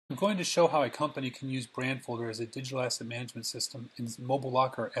I'm going to show how a company can use Brandfolder as a digital asset management system and Mobile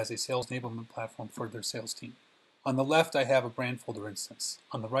Locker as a sales enablement platform for their sales team. On the left, I have a Brandfolder instance.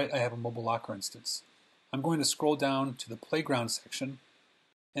 On the right, I have a Mobile Locker instance. I'm going to scroll down to the Playground section,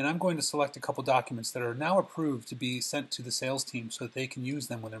 and I'm going to select a couple documents that are now approved to be sent to the sales team so that they can use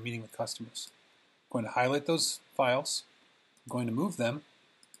them when they're meeting with customers. I'm going to highlight those files. I'm going to move them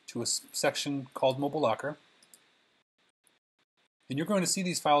to a section called Mobile Locker. And you're going to see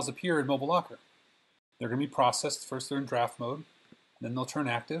these files appear in Mobile Locker. They're going to be processed. First they're in draft mode, then they'll turn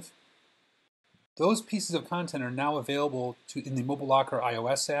active. Those pieces of content are now available in the Mobile Locker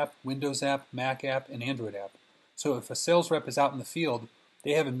iOS app, Windows app, Mac app, and Android app. So if a sales rep is out in the field,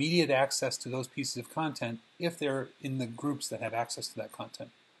 they have immediate access to those pieces of content if they're in the groups that have access to that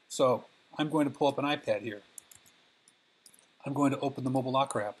content. So I'm going to pull up an iPad here. I'm going to open the Mobile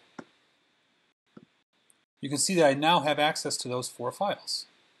Locker app. You can see that I now have access to those 4 files.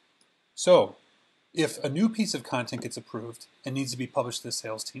 So if a new piece of content gets approved and needs to be published to the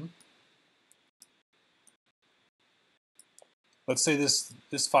sales team, let's say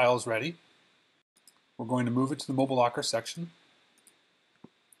this file is ready. We're going to move it to the Mobile Locker section.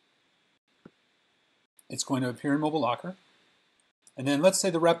 It's going to appear in Mobile Locker. And then let's say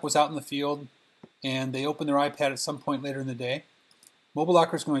the rep was out in the field and they open their iPad at some point later in the day. Mobile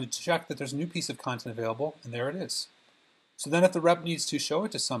Locker is going to check that there's a new piece of content available, and there it is. So then if the rep needs to show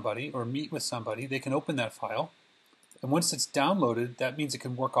it to somebody or meet with somebody, they can open that file. And once it's downloaded, that means it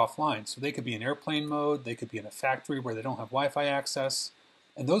can work offline. So they could be in airplane mode, they could be in a factory where they don't have Wi-Fi access,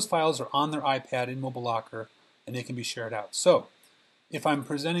 and those files are on their iPad in Mobile Locker, and they can be shared out. So if I'm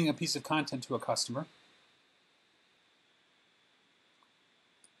presenting a piece of content to a customer,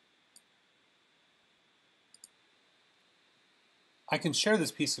 I can share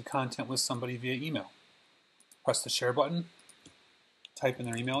this piece of content with somebody via email. Press the share button, type in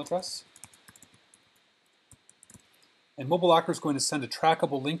their email address, and Mobile Locker is going to send a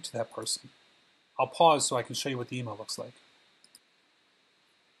trackable link to that person. I'll pause so I can show you what the email looks like.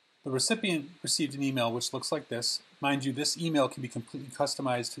 The recipient received an email which looks like this. Mind you, this email can be completely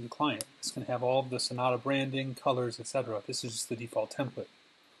customized to the client. This can have all of the Sonata branding, colors, etc. This is just the default template.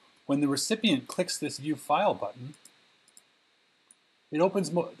 When the recipient clicks this View File button, it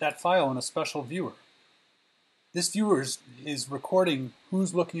opens that file in a special viewer. This viewer is recording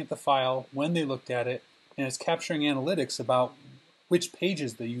who's looking at the file, when they looked at it, and it's capturing analytics about which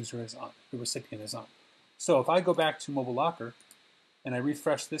pages the user is on, the recipient is on. So if I go back to Mobile Locker and I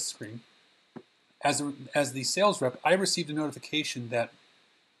refresh this screen, as the sales rep, I received a notification that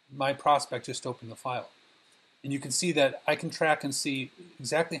my prospect just opened the file. And you can see that I can track and see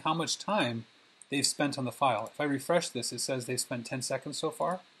exactly how much time they've spent on the file. If I refresh this, it says they've spent 10 seconds so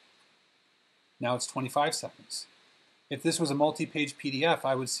far. Now it's 25 seconds. If this was a multi-page PDF,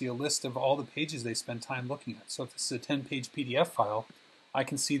 I would see a list of all the pages they spent time looking at. So if this is a 10-page PDF file, I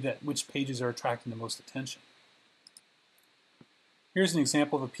can see that which pages are attracting the most attention. Here's an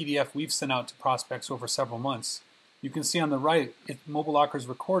example of a PDF we've sent out to prospects over several months. You can see on the right, if Mobile Locker is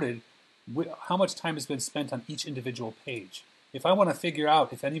recorded, how much time has been spent on each individual page. If I want to figure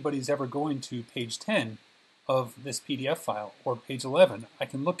out if anybody's ever going to page 10 of this PDF file or page 11, I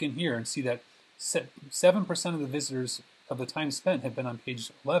can look in here and see that 7% of the visitors of the time spent have been on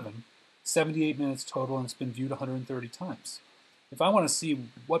page 11, 78 minutes total, and it's been viewed 130 times. If I want to see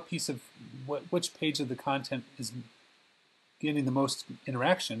which page of the content is getting the most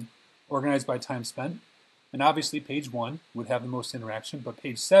interaction, organized by time spent, and obviously page 1 would have the most interaction, but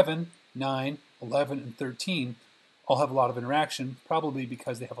page 7, 9, 11, and 13 all have a lot of interaction, probably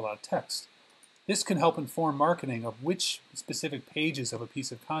because they have a lot of text. This can help inform marketing of which specific pages of a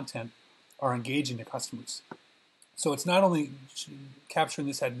piece of content are engaging the customers. So it's not only capturing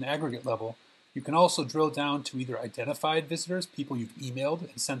this at an aggregate level, you can also drill down to either identified visitors, people you've emailed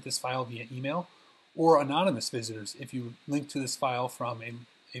and sent this file via email, or anonymous visitors if you link to this file from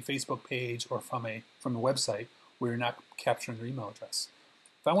a Facebook page or from a website where you're not capturing their email address.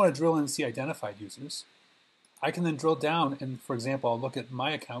 If I want to drill in and see identified users, I can then drill down and, for example, I'll look at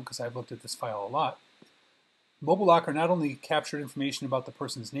my account because I've looked at this file a lot. Mobile Locker not only captured information about the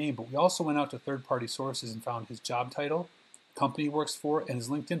person's name, but we also went out to third-party sources and found his job title, company he works for, and his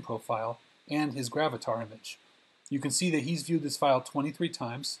LinkedIn profile, and his Gravatar image. You can see that he's viewed this file 23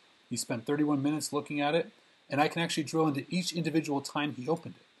 times. He spent 31 minutes looking at it, and I can actually drill into each individual time he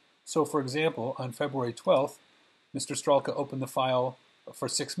opened it. So, for example, on February 12th, Mr. Stralka opened the file for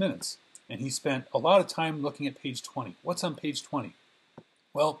 6 minutes. And he spent a lot of time looking at page 20. What's on page 20?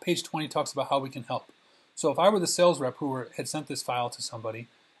 Well, page 20 talks about how we can help. So if I were the sales rep who had sent this file to somebody,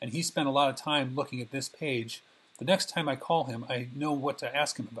 and he spent a lot of time looking at this page, the next time I call him, I know what to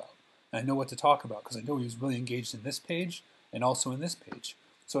ask him about. I know what to talk about because I know he's really engaged in this page and also in this page.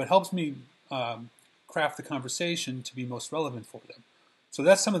 So it helps me craft the conversation to be most relevant for them. So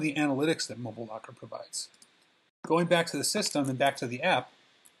that's some of the analytics that Mobile Locker provides. Going back to the system and back to the app,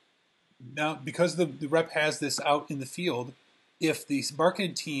 now because the rep has this out in the field, if the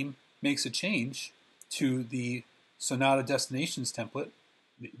marketing team makes a change to the Sonata Destinations template,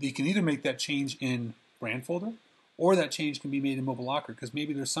 they can either make that change in Brandfolder, or that change can be made in Mobile Locker because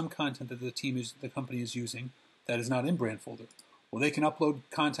maybe there's some content that the company is using that is not in Brandfolder. Well, they can upload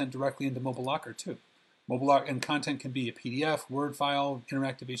content directly into Mobile Locker too. Mobile Locker and content can be a PDF, Word file,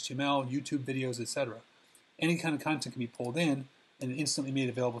 interactive HTML, YouTube videos, etc. Any kind of content can be pulled in and instantly made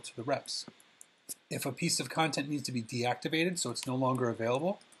available to the reps. If a piece of content needs to be deactivated, so it's no longer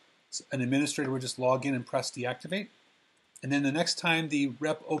available, an administrator would just log in and press deactivate. And then the next time the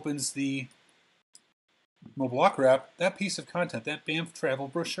rep opens the Mobile Locker app, that piece of content, that Banff travel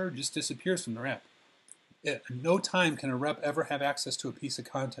brochure, just disappears from their app. At no time can a rep ever have access to a piece of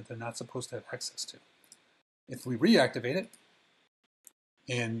content they're not supposed to have access to. If we reactivate it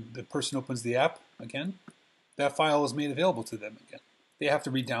and the person opens the app again, that file is made available to them again. They have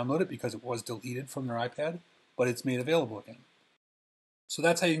to re-download it because it was deleted from their iPad, but it's made available again. So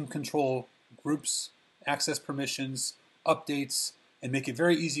that's how you can control groups, access permissions, updates, and make it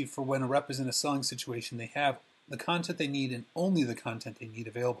very easy for when a rep is in a selling situation, they have the content they need and only the content they need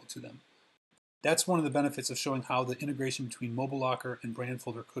available to them. That's one of the benefits of showing how the integration between Mobile Locker and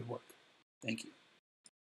Brandfolder could work. Thank you.